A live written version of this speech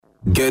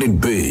Get it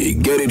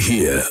big, get it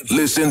here.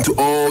 Listen to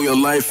all your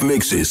live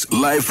mixes,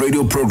 live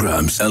radio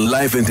programs, and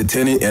live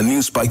entertaining and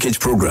news package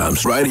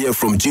programs right here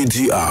from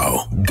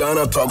GTR,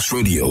 Ghana Talks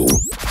Radio.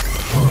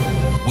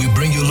 We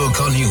bring you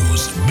local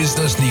news,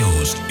 business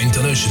news,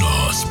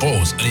 international,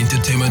 sports, and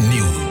entertainment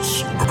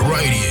news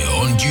right here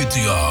on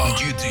GTR.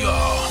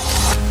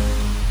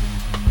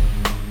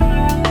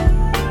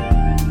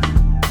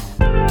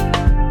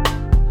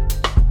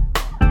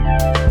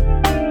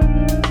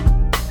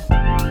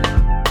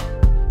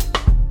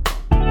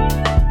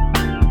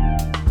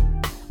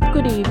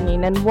 Good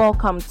evening and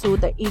welcome to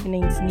the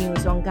evening's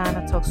news on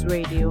Ghana Talks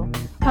Radio.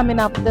 Coming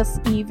up this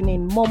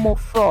evening, Momo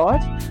fraud,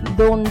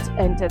 don't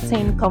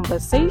entertain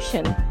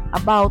conversation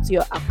about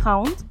your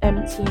account,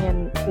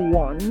 MTN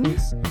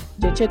warns.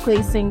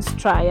 Jechekwe Singh's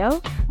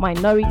trial,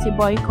 minority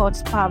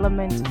boycotts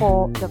parliament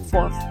for the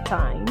fourth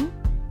time.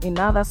 In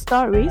other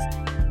stories,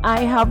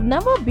 I have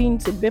never been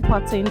to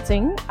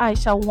Bulletin,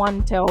 Aisha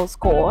One tells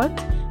court,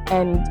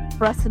 and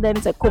President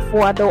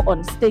Akufo-Addo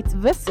on state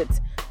visit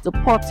to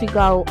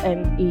Portugal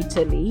and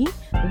Italy.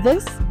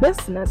 This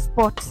business,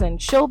 sports and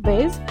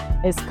showbiz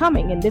is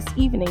coming in this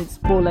evening's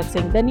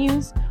bulletin. The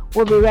news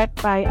will be read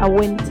by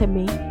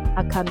Awentemi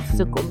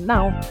Akansukum.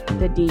 Now,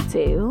 the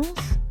details.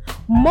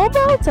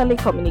 Mobile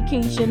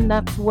telecommunication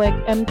network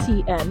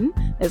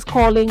MTN is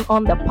calling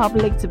on the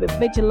public to be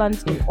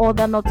vigilant in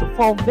order not to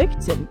fall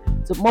victim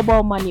to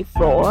mobile money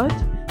fraud.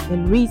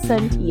 In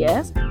recent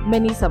years,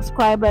 many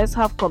subscribers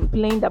have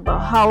complained about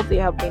how they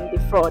have been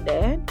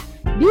defrauded.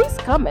 These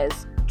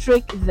scammers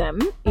trick them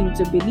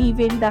into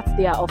believing that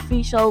they are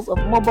officials of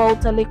mobile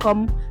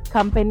telecom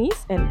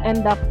companies and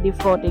end up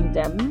defrauding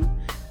them.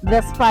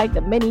 Despite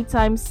the many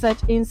times such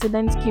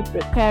incidents keep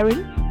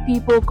recurring,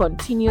 people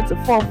continue to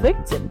fall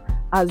victim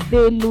as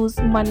they lose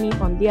money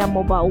on their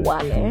mobile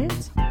wallet.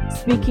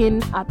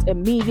 Speaking at a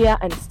media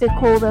and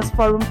stakeholders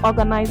forum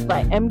organized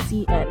by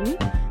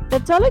MTN, the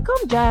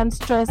telecom giant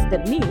stressed the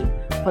need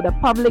for the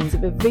public to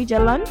be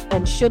vigilant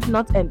and should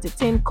not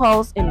entertain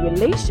calls in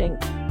relation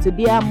to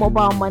their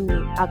mobile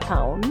money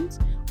account.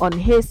 On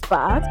his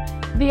part,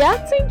 the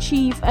acting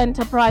chief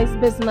enterprise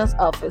business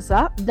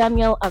officer,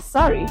 Daniel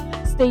Asari,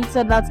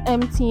 stated that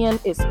MTN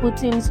is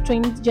putting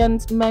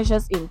stringent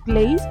measures in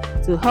place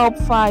to help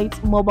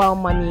fight mobile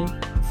money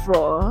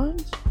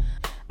fraud.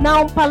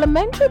 Now,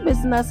 parliamentary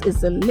business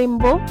is in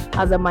limbo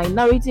as a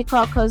minority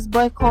caucus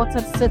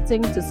boycotted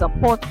sitting to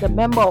support the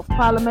Member of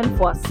Parliament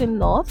for Asin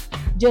North,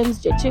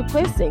 James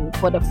Jechekwe Singh,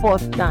 for the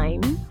fourth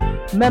time.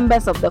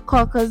 Members of the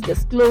caucus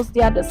disclosed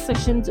their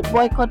decision to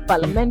boycott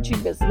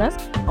parliamentary business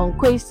on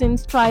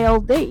Kwesing's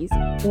trial days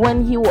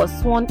when he was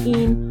sworn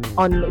in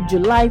on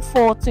July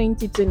 4,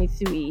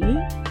 2023.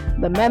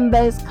 The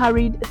members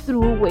carried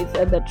through with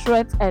the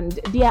threat and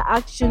their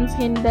actions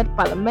hindered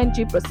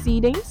parliamentary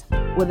proceedings,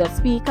 with the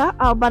Speaker,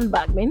 Alban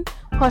Bagman,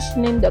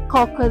 cautioning the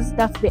caucus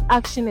that the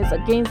action is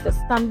against the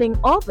standing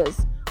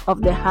orders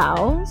of the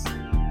House.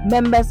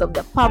 Members of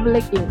the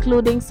public,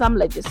 including some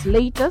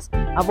legislators,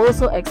 have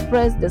also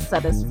expressed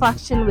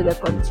dissatisfaction with the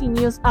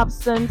continuous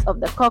absence of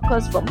the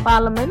caucus from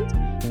Parliament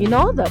in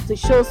order to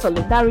show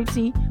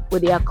solidarity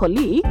with their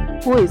colleague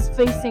who is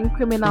facing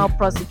criminal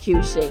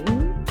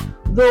prosecution.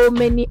 Though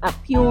many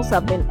appeals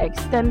have been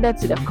extended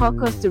to the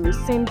caucus to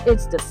rescind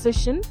its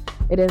decision,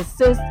 it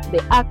insists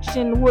the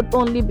action would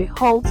only be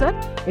halted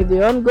if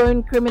the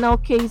ongoing criminal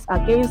case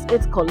against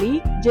its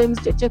colleague, James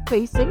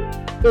Jechekwe Singh,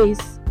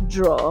 is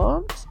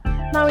dropped.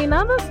 Now, in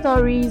other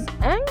stories,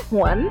 Eng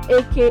Huan,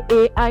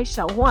 aka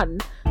Aisha One,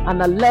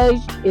 an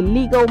alleged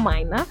illegal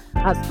miner,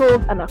 has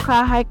told an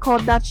Accra High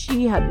Court that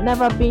she had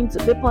never been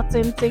to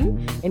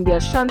Bulletin in the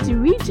Ashanti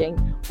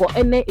region for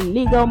any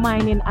illegal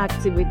mining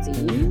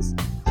activities.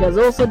 She has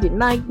also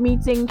denied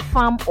meeting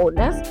farm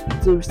owners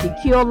to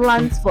secure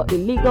lands for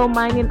illegal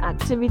mining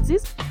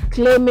activities,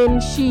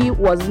 claiming she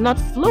was not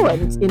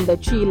fluent in the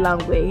Twi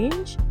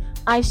language.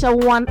 Aisha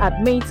One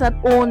admitted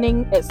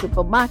owning a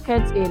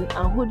supermarket in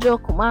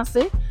Ahujo,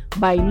 Kumasi,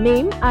 by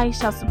name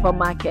Aisha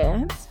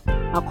Supermarket.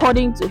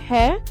 According to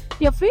her,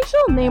 the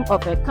official name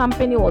of her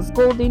company was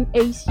Golden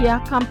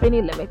Asia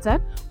Company Limited,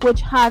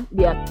 which had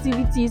the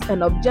activities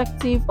and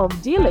objective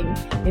of dealing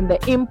in the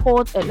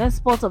import and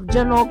export of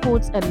general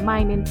goods and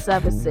mining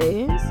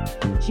services.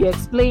 She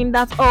explained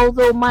that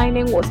although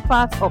mining was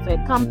part of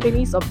her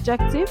company's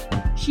objective,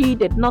 she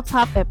did not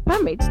have a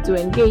permit to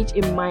engage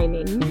in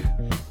mining.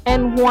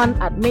 And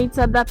Juan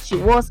admitted that she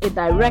was a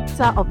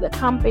director of the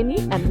company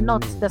and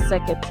not the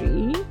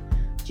secretary.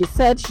 She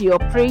said she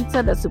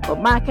operated the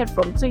supermarket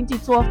from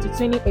 2012 to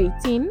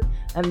 2018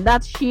 and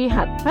that she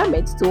had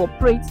permits to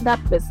operate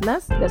that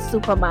business, the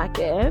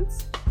supermarket.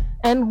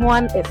 And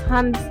Juan is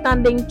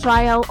standing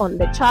trial on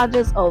the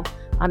charges of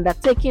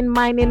undertaking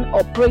mining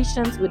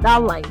operations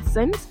without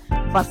license,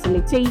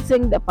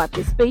 facilitating the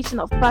participation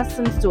of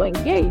persons to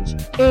engage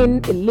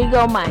in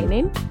illegal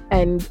mining,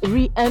 and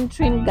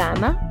re-entering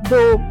Ghana,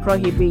 though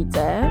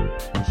prohibited.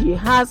 She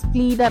has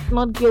pleaded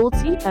not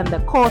guilty, and the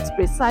court,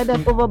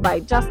 presided over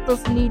by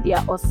Justice Lydia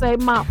Osei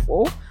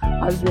Mafo,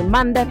 has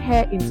remanded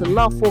her into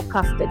lawful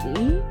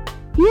custody.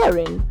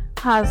 Hearing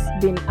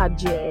has been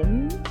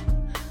adjourned.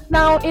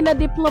 Now, in a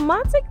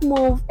diplomatic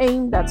move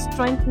aimed at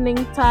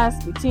strengthening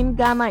ties between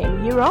Ghana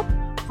and Europe,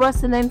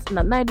 President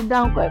Nana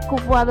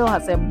Akufo-Addo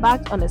has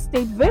embarked on a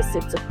state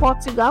visit to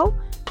Portugal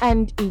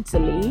and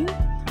Italy.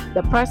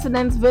 The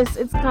president's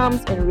visit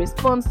comes in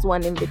response to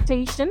an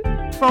invitation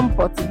from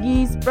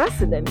Portuguese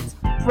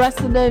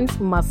President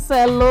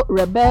Marcelo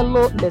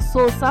Rebelo de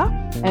Sousa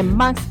and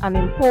marks an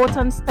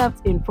important step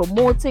in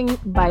promoting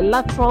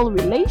bilateral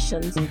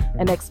relations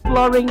and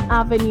exploring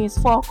avenues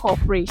for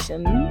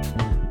cooperation.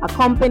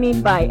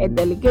 Accompanied by a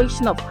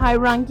delegation of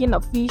high-ranking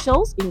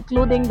officials,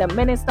 including the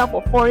Minister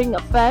for Foreign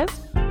Affairs,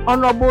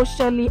 Honorable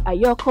Shirley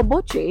Ayoko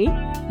Boche,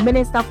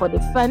 Minister for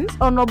Defense,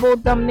 Honorable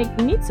Dominic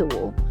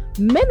Nitiwo,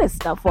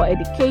 Minister for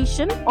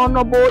Education,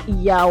 Honorable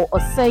Yao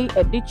Osei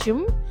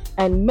Edichum,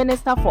 and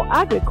Minister for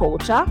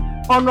Agriculture,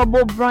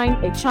 Honorable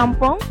Brian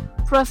Echampong,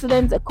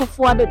 President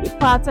Akufo-Addo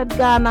departed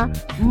Ghana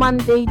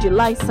Monday,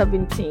 July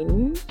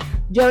 17.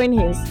 During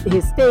his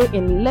stay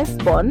in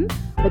Lisbon,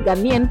 the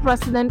Ghanaian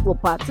president will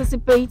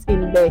participate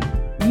in the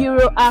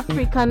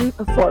Euro-African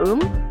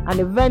Forum, an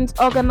event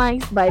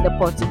organized by the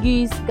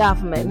Portuguese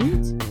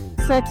government.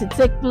 Set to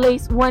take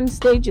place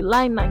Wednesday,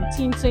 July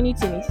 19,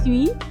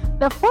 2023,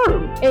 the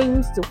forum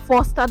aims to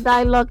foster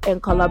dialogue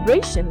and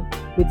collaboration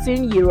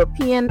between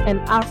European and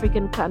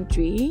African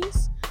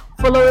countries.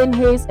 Following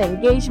his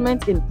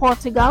engagement in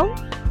Portugal,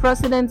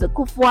 President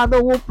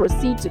Akufo-Addo will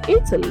proceed to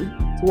Italy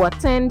to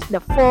attend the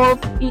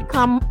 4th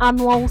ECAM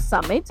Annual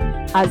Summit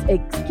as a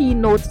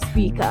keynote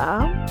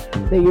speaker.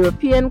 The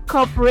European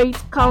Corporate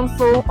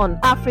Council on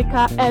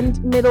Africa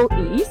and Middle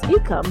East,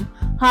 ECAM,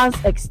 has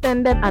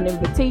extended an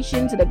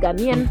invitation to the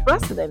Ghanaian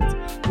president,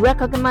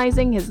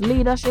 recognizing his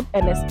leadership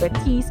and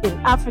expertise in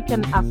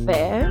African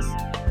affairs.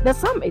 The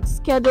summit,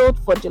 scheduled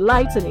for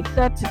July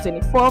 23rd to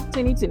 24th,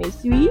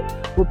 2023,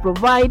 will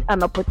provide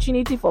an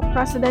opportunity for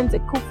President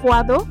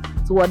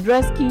Akufo-Addo to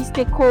address key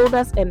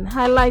stakeholders and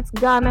highlight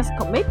Ghana's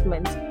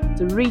commitment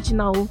to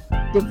regional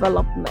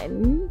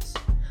development.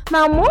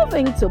 Now,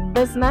 moving to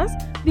business,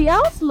 the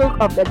outlook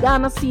of the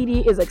Ghana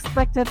cedi is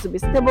expected to be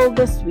stable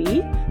this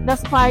week,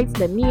 despite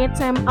the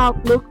near-term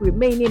outlook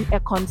remaining a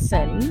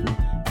concern.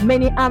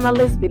 Many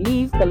analysts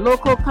believe the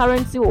local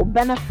currency will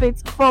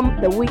benefit from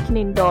the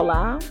weakening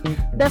dollar.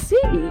 The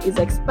cedi is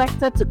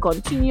expected to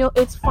continue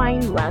its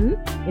fine run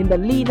in the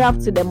lead-up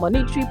to the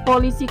Monetary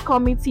Policy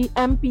Committee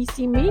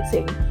MPC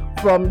meeting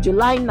from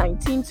July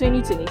 19,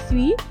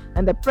 2023,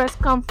 and the press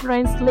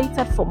conference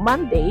slated for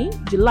Monday,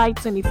 July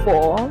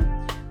 24.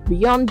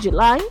 Beyond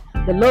July,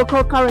 the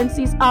local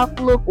currency's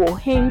outlook will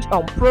hinge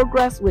on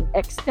progress with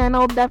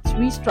external debt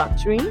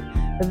restructuring,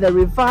 the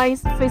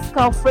revised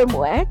fiscal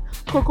framework,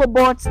 Cocoa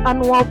Board's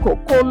annual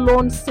cocoa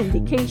loan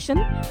syndication,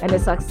 and a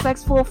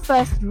successful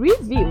first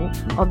review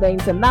of the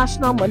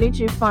International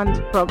Monetary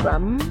Fund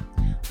program.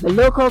 The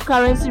local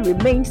currency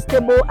remained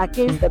stable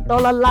against the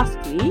dollar last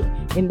week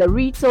in the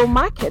retail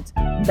market,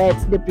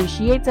 but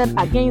depreciated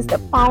against the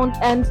pound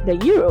and the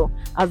euro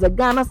as the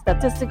Ghana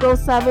Statistical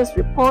Service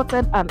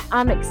reported an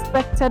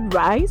unexpected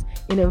rise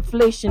in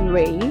inflation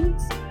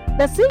rates.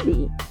 The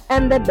cedi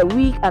ended the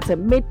week at a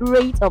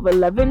mid-rate of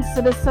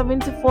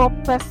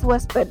 11.74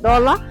 pesos per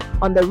dollar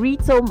on the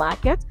retail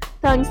market,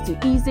 thanks to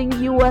easing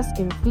U.S.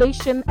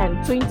 inflation and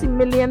 $20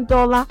 million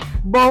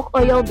bulk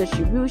oil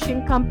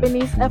distribution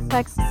companies'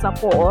 FX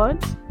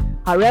support.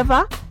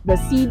 However, the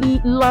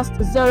cedi lost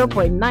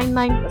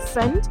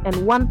 0.99% and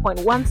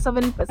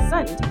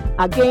 1.17%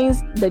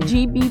 against the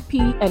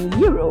GBP and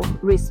euro,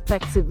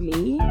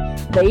 respectively.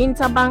 The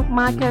interbank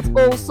market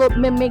also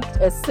mimicked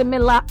a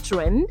similar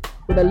trend,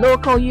 with the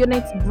local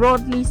units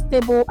broadly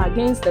stable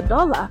against the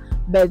dollar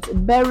but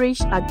bearish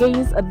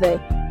against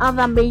the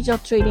other major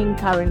trading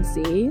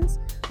currencies.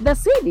 The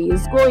cedi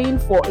is going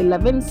for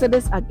 11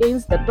 cedis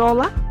against the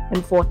dollar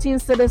and 14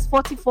 cedis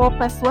 44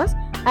 pesos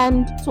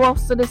and 12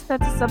 cedis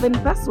 37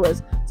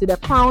 pesos to the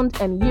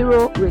pound and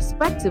euro,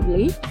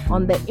 respectively,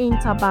 on the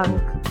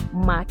interbank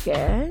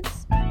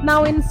markets.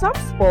 Now, in some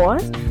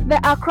sports, the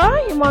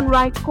Accra Human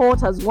Rights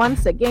Court has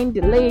once again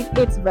delayed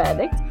its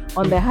verdict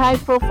on the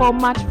high-profile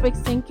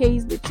match-fixing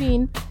case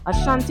between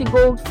Ashanti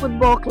Gold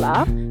Football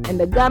Club and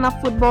the Ghana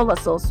Football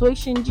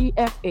Association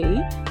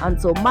GFA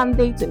until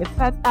Monday,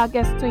 25th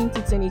August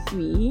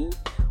 2023.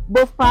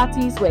 Both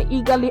parties were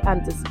eagerly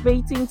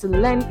anticipating to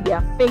learn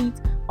their fate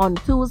on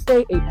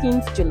Tuesday,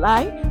 18th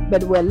July,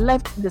 but were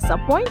left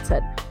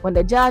disappointed when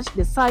the judge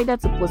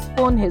decided to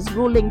postpone his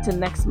ruling to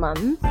next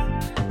month.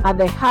 At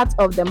the heart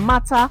of the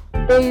matter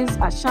is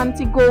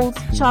Ashanti Gold's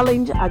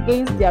challenge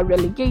against their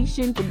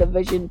relegation to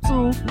Division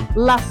 2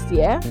 last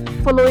year,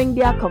 following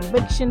their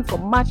conviction for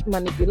match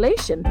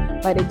manipulation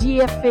by the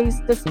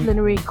GFA's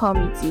disciplinary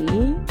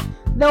committee.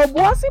 The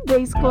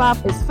Obuasi-based club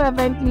is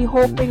fervently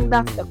hoping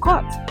that the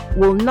court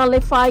will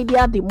nullify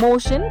their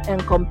demotion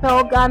and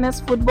compel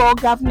Ghana's football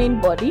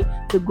governing body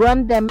to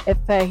grant them a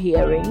fair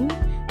hearing.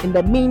 In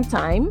the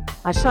meantime,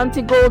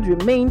 Ashanti Gold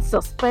remains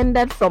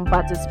suspended from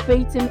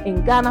participating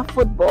in Ghana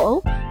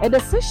football, a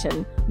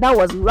decision that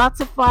was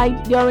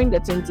ratified during the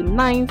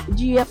 29th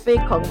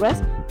GFA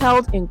Congress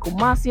held in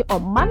Kumasi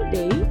on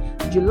Monday,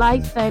 July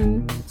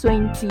 10,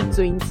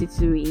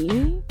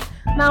 2023.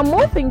 Now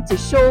moving to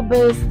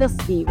showbiz this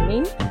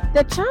evening,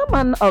 the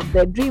chairman of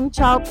the Dream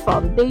Child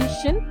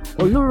Foundation,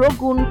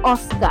 Olurogun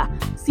Oscar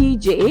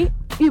CJ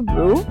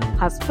Ibru,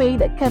 has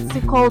paid a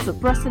courtesy call to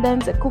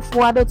President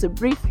Akufo-Addo to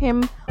brief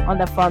him on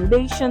the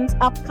foundation's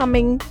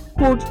upcoming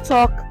Hood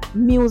Talk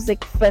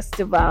Music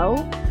Festival.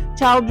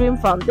 Child Dream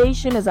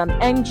Foundation is an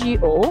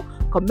NGO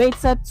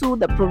committed to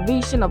the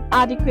provision of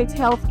adequate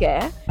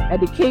healthcare,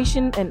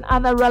 education, and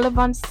other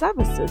relevant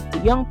services to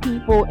young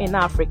people in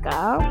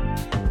Africa.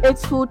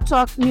 Its Hood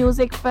Talk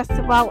Music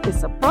Festival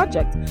is a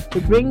project to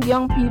bring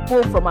young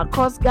people from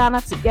across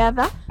Ghana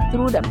together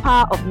through the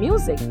power of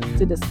music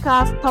to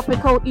discuss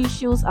topical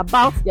issues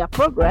about their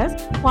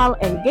progress while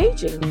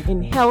engaging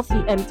in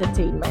healthy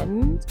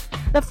entertainment.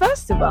 The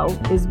festival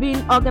is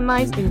being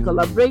organized in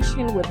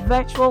collaboration with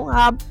Virtual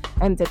Hub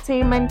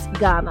Entertainment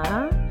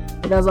Ghana.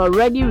 It has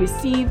already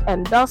received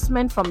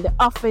endorsement from the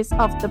Office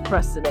of the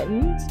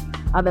President.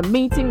 At the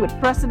meeting with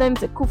President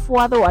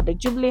Akufo-Addo at the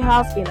Jubilee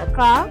House in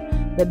Accra,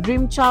 the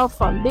Dream Child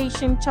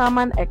Foundation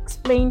chairman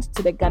explained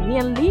to the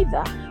Ghanaian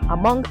leader,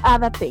 among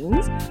other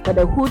things, that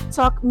the Hood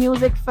Talk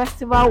Music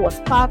Festival was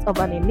part of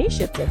an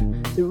initiative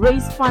to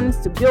raise funds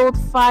to build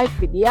 5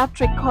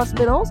 pediatric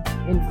hospitals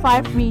in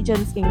 5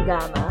 regions in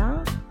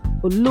Ghana.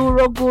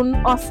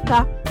 Olurogun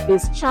Oscar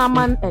is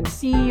chairman and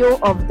CEO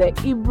of the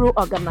Ibru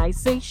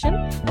organization,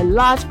 a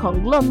large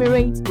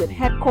conglomerate with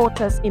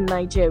headquarters in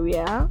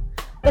Nigeria.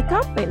 The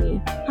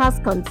company has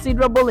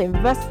considerable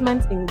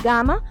investment in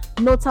Ghana,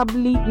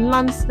 notably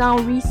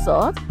Lansdowne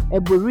Resort,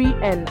 Eburi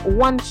and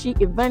Wanshi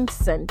Event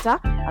Center,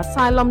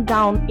 Asylum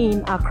Down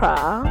in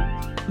Accra.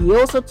 He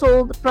also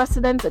told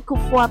President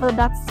Akufo-Addo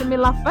that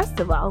similar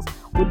festivals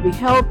would be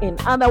held in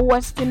other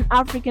Western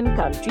African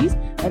countries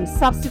and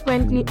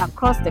subsequently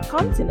across the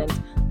continent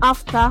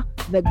after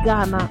the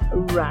Ghana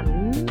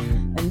run.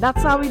 And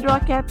that's how we draw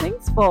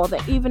curtains for the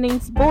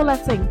evening's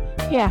bulletin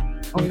here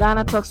on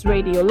Ghana Talks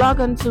Radio. Log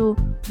on to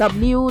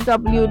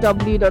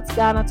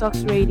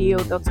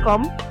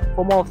www.GhanaTalksRadio.com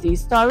for more of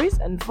these stories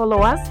and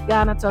follow us,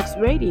 Ghana Talks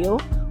Radio,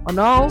 on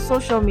all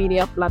social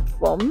media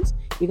platforms.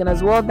 You can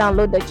as well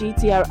download the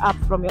GTR app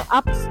from your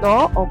App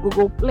Store or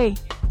Google Play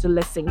to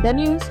listen. The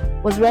news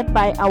was read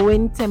by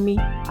Awin Temi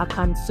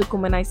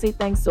Akansukum, and I say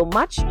thanks so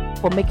much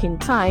for making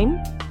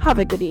time. Have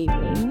a good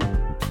evening.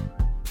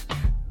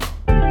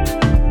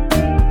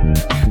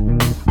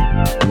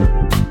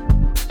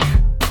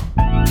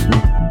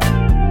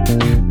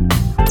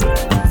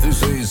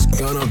 This is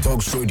Ghana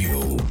Talks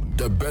Radio,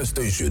 the best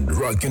station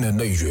rocking the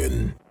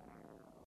nation.